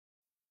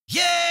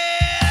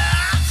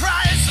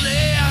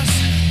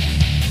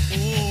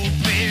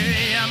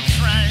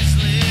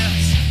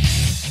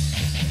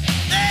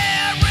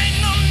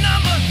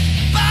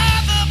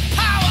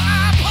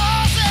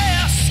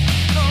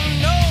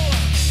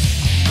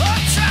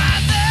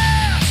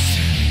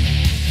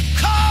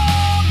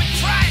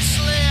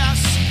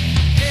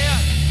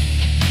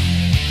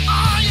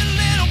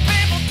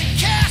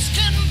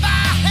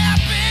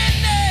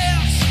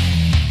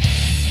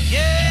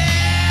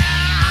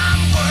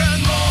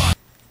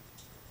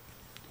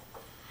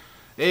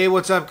Hey,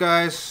 what's up,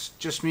 guys?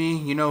 Just me,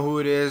 you know who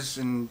it is,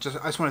 and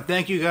I just want to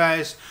thank you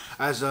guys.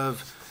 As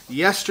of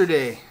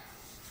yesterday,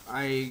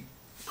 I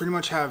pretty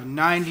much have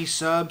 90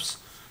 subs,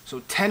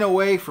 so 10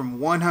 away from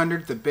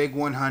 100, the big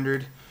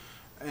 100,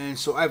 and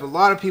so I have a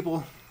lot of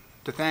people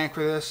to thank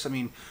for this. I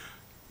mean,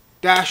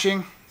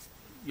 Dashing,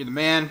 you're the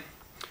man.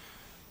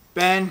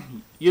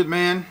 Ben, you're the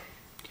man.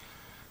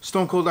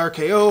 Stone Cold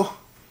RKO,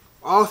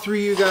 all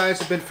three of you guys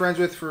have been friends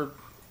with for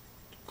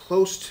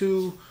close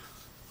to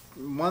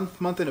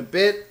month and a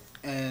bit,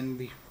 and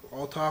we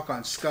all talk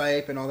on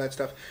Skype and all that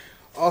stuff.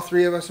 All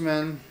three of us,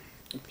 man,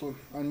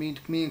 on me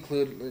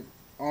included,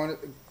 on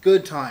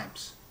good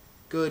times,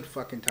 good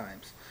fucking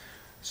times.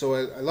 So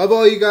I love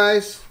all you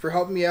guys for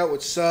helping me out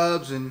with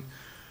subs and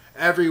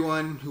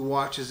everyone who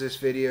watches this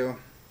video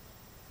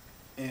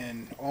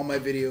and all my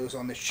videos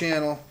on this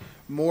channel.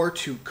 More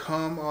to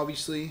come,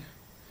 obviously,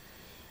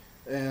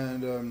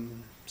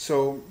 and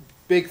so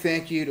big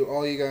thank you to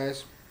all you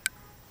guys.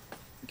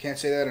 I can't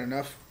say that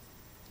enough.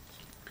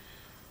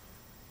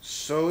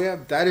 So yeah,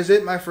 that is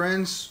it, my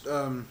friends.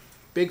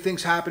 Big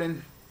things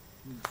happening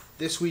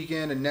this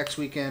weekend and next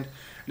weekend.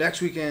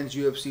 Next weekend's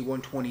UFC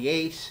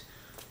 128.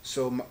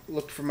 So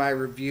look for my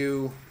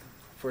review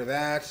for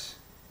that.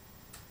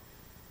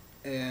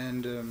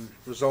 And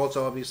results,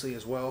 obviously,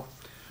 as well.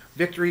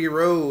 Victory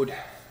Road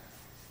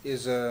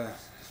is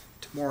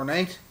tomorrow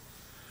night.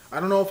 I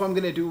don't know if I'm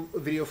going to do a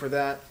video for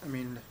that. I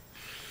mean,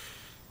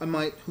 I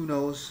might. Who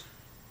knows?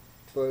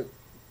 But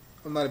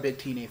I'm not a big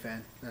TNA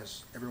fan,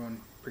 as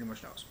everyone pretty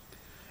much knows.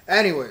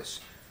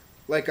 Anyways,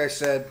 like I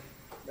said,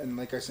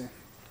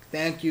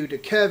 thank you to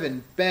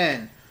Kevin,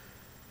 Ben,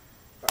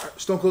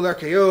 Stone Cold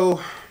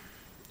RKO,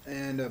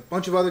 and a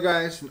bunch of other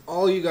guys, and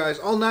all you guys,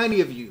 all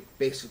 90 of you,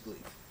 basically.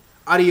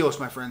 Adios,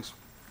 my friends.